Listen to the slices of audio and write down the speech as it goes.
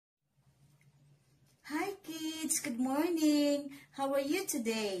kids, good morning. How are you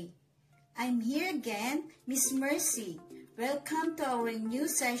today? I'm here again, Miss Mercy. Welcome to our new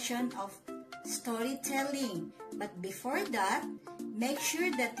session of storytelling. But before that, make sure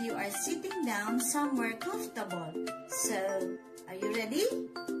that you are sitting down somewhere comfortable. So, are you ready?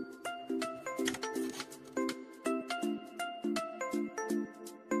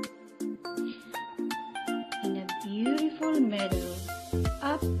 In a beautiful meadow,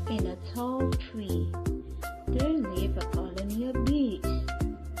 up in a tall tree, there lived a colony of bees.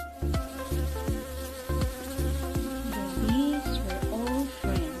 The bees were all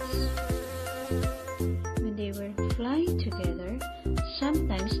friends. When they were flying together,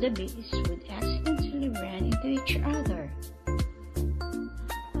 sometimes the bees would accidentally run into each other.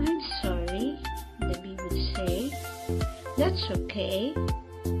 "I'm sorry," the bee would say. "That's okay.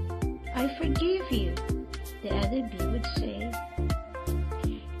 I forgive you," the other bee would say.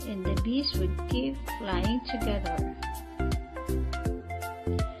 And the bees would keep flying together.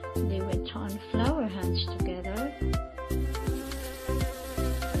 They went on flower hunts together.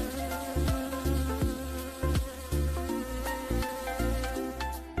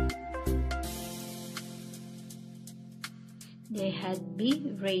 They had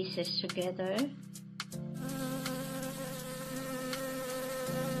bee races together.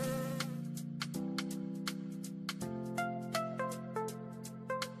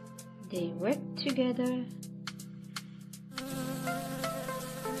 They worked together,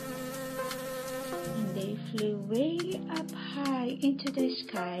 and they flew way up high into the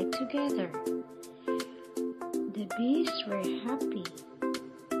sky together. The bees were happy.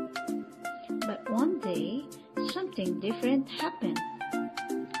 But one day, something different happened.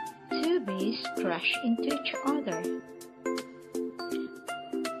 Two bees crashed into each other.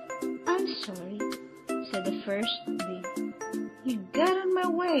 "I'm sorry," said the first bee. "You got on my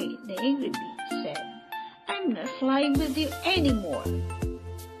way," the angry bee said. "I'm not flying with you anymore."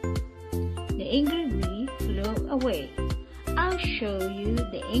 The angry bee flew away. "I'll show you,"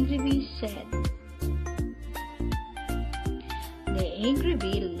 the angry bee said. The angry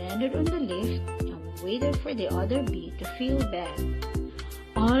bee landed on the lift and waited for the other bee to feel bad.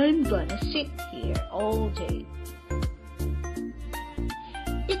 "I'm gonna sit here all day."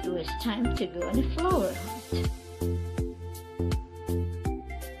 It was time to go on a flower hunt.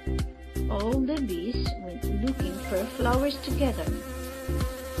 All the bees went looking for flowers together,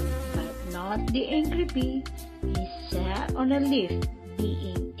 but not the angry bee. He sat on a leaf,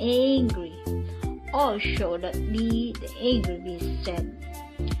 being angry. "I'll show that bee," the angry bee said.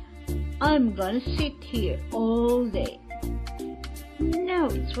 "I'm gonna sit here all day." Now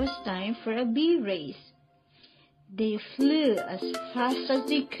it was time for a bee race. They flew as fast as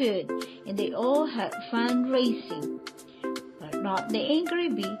they could, and they all had fun racing. But not the angry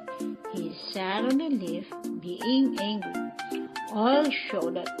bee. He sat on a leaf, being angry. "I'll show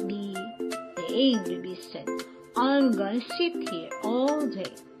that bee," the angry bee said. "I'm gonna sit here all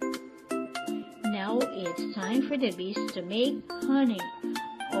day." Now it's time for the bees to make honey.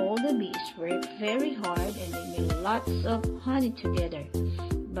 All the bees worked very hard and they made lots of honey together.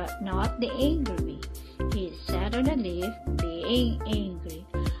 But not the angry bee. He sat on a leaf, being angry.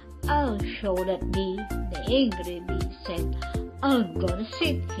 "I'll show that bee," the angry bee said. "I'm gonna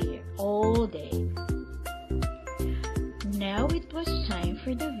sit here all day." Now it was time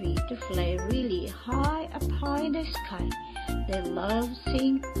for the bee to fly really high up high in the sky. They loved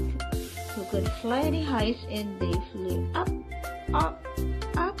seeing who could fly the highest, and they flew up, up,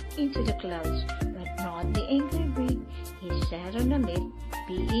 up into the clouds. But not the angry bee. He sat on a leaf,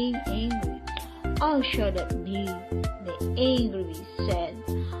 being angry. "I'll show that bee," the angry bee said.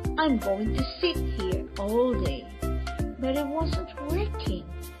 "I'm going to sit here all day." But it wasn't working.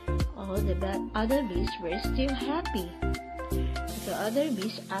 All the other bees were still happy. The other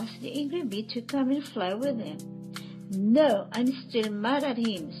bees asked the angry bee to come and fly with them. "No, I'm still mad at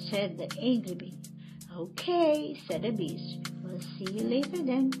him," said the angry bee. "Okay," said the bees. "We'll see you later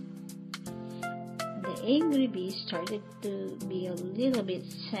then." The angry bee started to be a little bit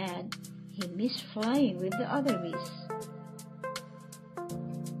sad. He missed flying with the other bees.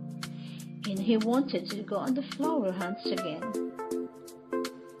 And he wanted to go on the flower hunts again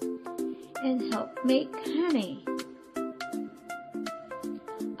and help make honey.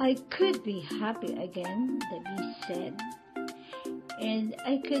 "I could be happy again," the bee said, "and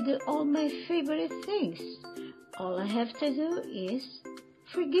I could do all my favorite things. All I have to do is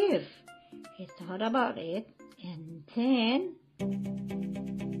forgive." He thought about it, and then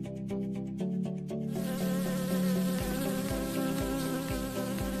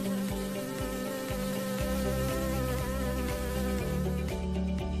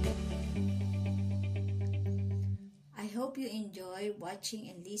hope you enjoy watching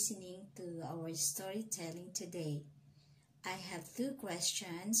and listening to our storytelling today. I have 2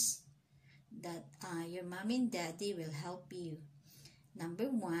 questions that your mommy and daddy will help you. Number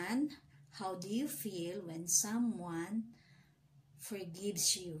 1, how do you feel when someone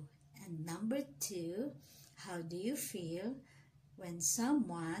forgives you? And number 2, how do you feel when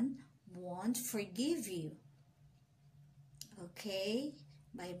someone won't forgive you? Okay,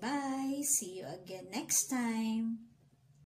 bye-bye. See you again next time.